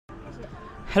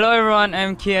Hello everyone,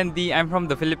 I'm Kian D. I'm from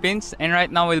the Philippines, and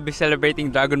right now we'll be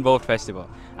celebrating Dragon Boat Festival.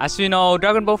 As we know,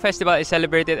 Dragon Boat Festival is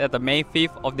celebrated at the May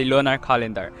 5th of the lunar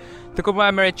calendar. To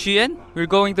commemorate Chuyen, we're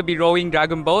going to be rowing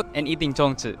Dragon Boat and eating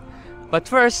zongzi. But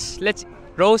first, let's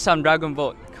row some Dragon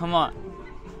Boat. Come on.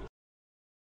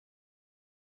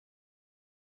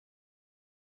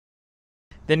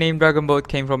 The name Dragon Boat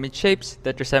came from its shapes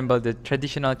that resemble the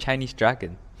traditional Chinese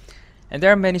dragon. And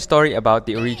there are many stories about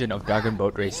the origin of Dragon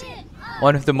Boat racing.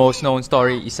 One of the most known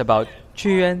stories is about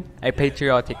Chuyen, a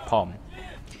patriotic poem.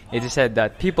 It is said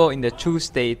that people in the Chu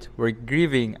state were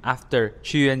grieving after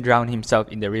Chuyen drowned himself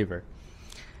in the river,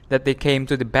 that they came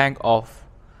to the bank of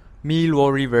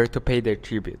Miluo River to pay their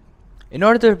tribute. In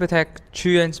order to protect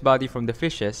Chuyen's body from the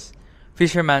fishes,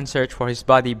 fishermen searched for his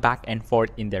body back and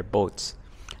forth in their boats.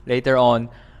 Later on,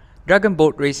 Dragon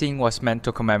Boat racing was meant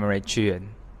to commemorate Chuyen.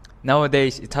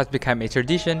 Nowadays, it has become a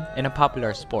tradition and a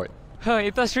popular sport.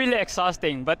 It was really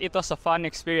exhausting, but it was a fun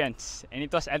experience and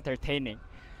it was entertaining.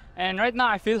 And right now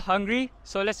I feel hungry,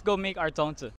 so let's go make our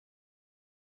zongzi.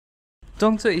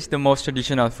 Zongzi is the most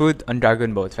traditional food on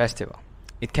Dragon Boat Festival.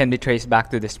 It can be traced back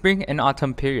to the spring and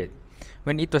autumn period,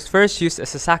 when it was first used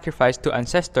as a sacrifice to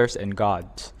ancestors and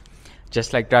gods.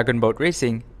 Just like Dragon Boat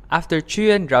racing, after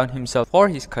Chuyen drowned himself for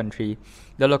his country,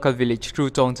 the local village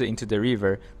threw zongzi into the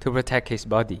river to protect his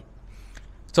body.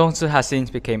 Zongzi has since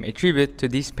become a tribute to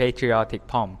this patriotic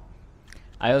poem.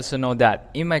 I also know that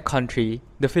in my country,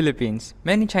 the Philippines,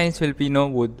 many Chinese Filipino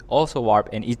would also warp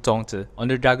and eat zongzi on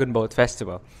the Dragon Boat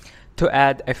Festival to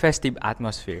add a festive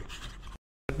atmosphere.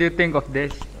 What do you think of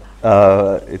this?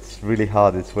 It's really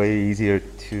hard. It's way easier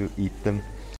to eat them.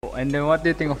 And then what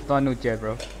do you think of Tuanuche,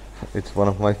 bro? It's one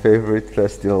of my favorite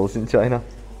festivals in China.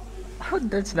 Oh,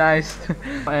 that's nice.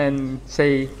 And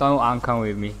say Tuanu Angkang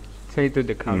with me. Say it to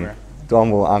the camera.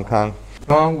 Dongwu Angkang.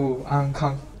 Dongwu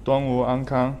Angkang. Dongwu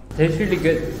Angkang. Tastes really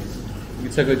good.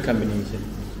 It's a good combination.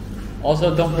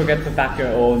 Also, don't forget to pack your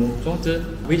own zongzi.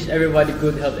 Wish everybody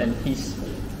good health and peace.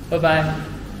 Bye bye.